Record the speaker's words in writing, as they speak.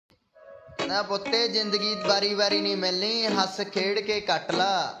कहना पुत्ते जिंदगी बारी बारी नहीं मिलनी, हस खेड़ के कट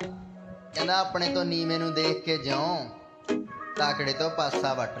ला। कहना अपने तो नीवे नूं देख के जिऊं, ताकड़े तो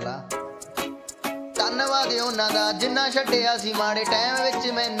पासा वट ला। धन्नवाद उन्हां दा जिन्ना छड्डिया सी माड़े टाइम विच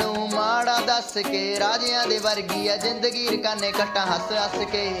मैनू माड़ा दस के। राजियां दे वर्गी आ जिंदगी रकाने कट्टा हस हस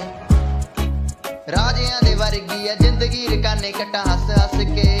के। राजियां दे वर्गी आ जिंदगी रकाने कट्टा हस हस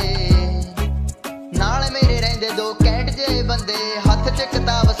के। नाल मेरे रहिंदे दो कैंट जे बंदे, हथ च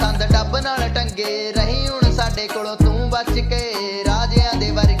किताब संद डब नाल टंगे। रही हुण साडे कोलों तू बच के। राजियां दे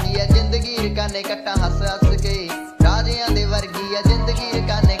वर्गी आ जिंदगी रकाने कट्टा हस हस के। राजियां दे वर्गी आ जिंदगी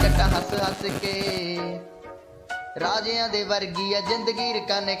रकाने कट्टा हस हस के। राजियां दे वर्गी आ जिंदगी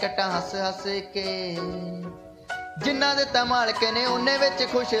रकाने कट्टा हस हस के। जिन्ना दिता मालक ने उन्ने विच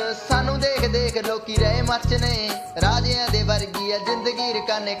खुश, सानू देख देख लोकी रहे मच ने। राजियां दे वर्गी आ जिंदगी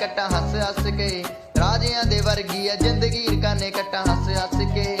रकाने कट्टा हस हस के। राजियां दे वर्गी आ जिंदगी रकाने कट्टा हस हस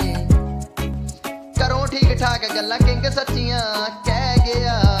के। करों ठीक ठाक गल्लां किंग सच्चियां कह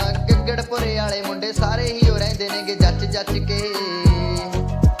गया। गगड़पुरे वाले मुंडे सारे ही हो रहिंदे नेगे जच जच के।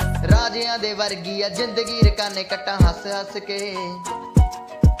 राजियां दे वर्गी आ जिंदगी रकाने कट्टा हस हस के।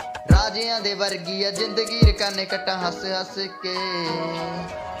 राजियां दे वर्गी आ जिंदगी रकाने कट्टा हस हस के।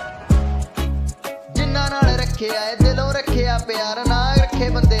 जिन्ना नाल रखिया है दिलों रखिया प्यार, ना रखे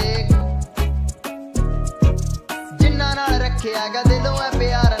बंदे। जिन्ना नाल रखिया गा दिलों है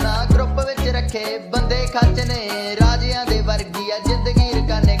प्यार, ना ग्रुप विच रखे बंदे खच ने। राजियां दे वर्गी आ जिंदगी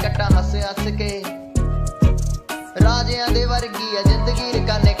रकाने कट्टा हस हस के। राजियां दे वर्गी आ जिंदगी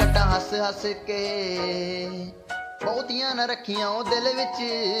रकाने कट्टा हस हस के। बहुतियां न रखियां ओ दिल विच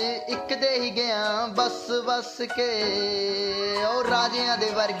इक दे ही गया बस बस के। ओ राजियां दे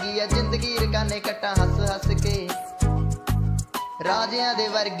वर्गी आ जिंदगी रकाने कट्टा हस हस के। राजियां दे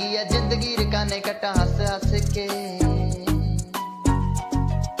वर्गी आ जिंदगी रकाने कट्टा हस हस के।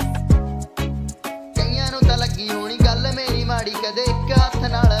 कईयां नूं तां लगी होनी गल मेरी माड़ी, कदे इक हत्थ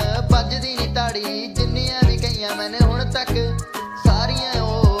नाल बजदी नी ताड़ी। जिन्नियां भी कईयां मैंने हुण तक सारियां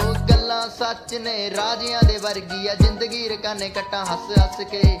सच ने। राजियां दे वर्गी आ जिंदगी रकाने कट्टा हस हस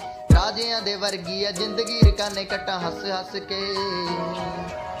के। राजियां दे वर्गी आ जिंदगी रकाने कट्टा हस हस के।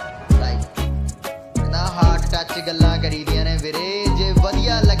 हार्ट टच गल्लां करी दियां ने वीरे। जे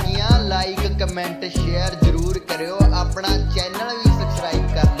वधिया लगियां लाइक कमेंट शेयर जरूर करियो। अपना चैनल भी सबसक्राइब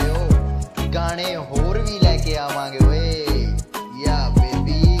कर लियो। गाने होर भी लैके आवांगे ओए।